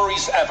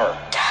robberies ever.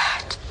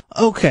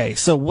 Okay,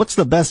 so what's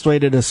the best way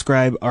to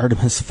describe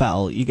Artemis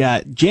Fowl? You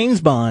got James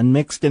Bond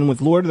mixed in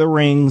with Lord of the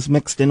Rings,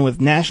 mixed in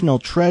with National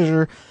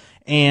Treasure,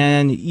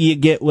 and you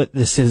get what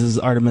this is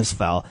Artemis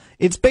Fowl.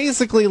 It's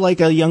basically like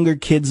a younger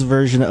kid's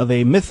version of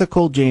a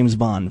mythical James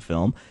Bond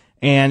film.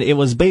 And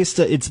it's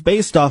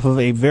based off of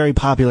a very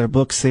popular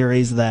book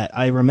series that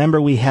I remember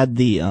we had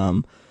the,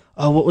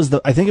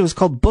 I think it was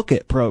called Book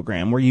It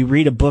program, where you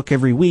read a book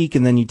every week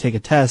and then you take a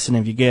test, and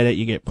if you get it,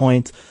 you get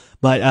points.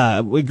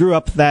 But we grew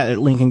up that at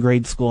Lincoln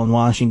Grade School in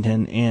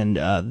Washington, and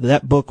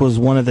that book was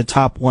one of the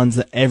top ones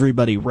that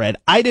everybody read.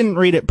 I didn't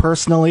read it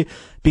personally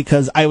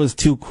because I was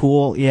too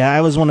cool. Yeah,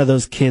 I was one of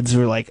those kids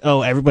who were like,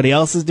 oh, everybody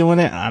else is doing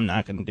it, I'm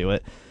not going to do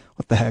it.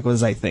 What the heck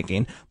was I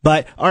thinking?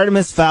 But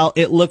Artemis Fowl,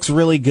 it looks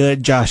really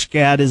good. Josh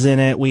Gad is in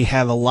it. We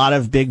have a lot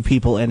of big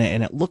people in it,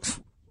 and it looks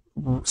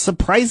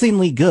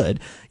surprisingly good.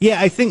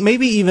 Yeah, I think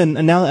maybe even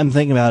now that I'm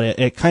thinking about it,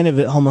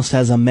 it almost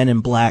has a Men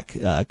in Black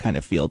kind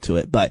of feel to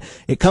it. But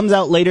it comes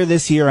out later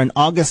this year on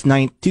August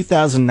 9th,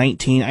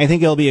 2019. I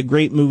think it'll be a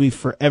great movie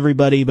for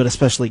everybody, but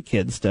especially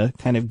kids, to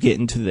kind of get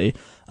into the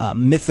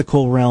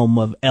mythical realm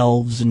of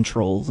elves and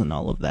trolls and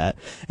all of that.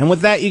 And with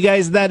that, you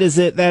guys, that is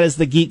it. That is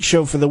the Geek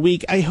Show for the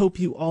week. I hope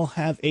you all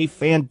have a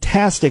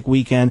fantastic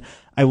weekend.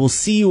 I will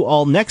see you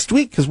all next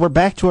week because we're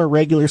back to our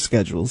regular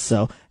schedules.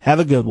 So have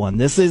a good one.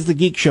 This is the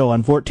Geek Show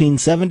on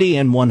 1470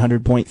 and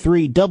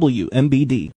 100.3 WMBD.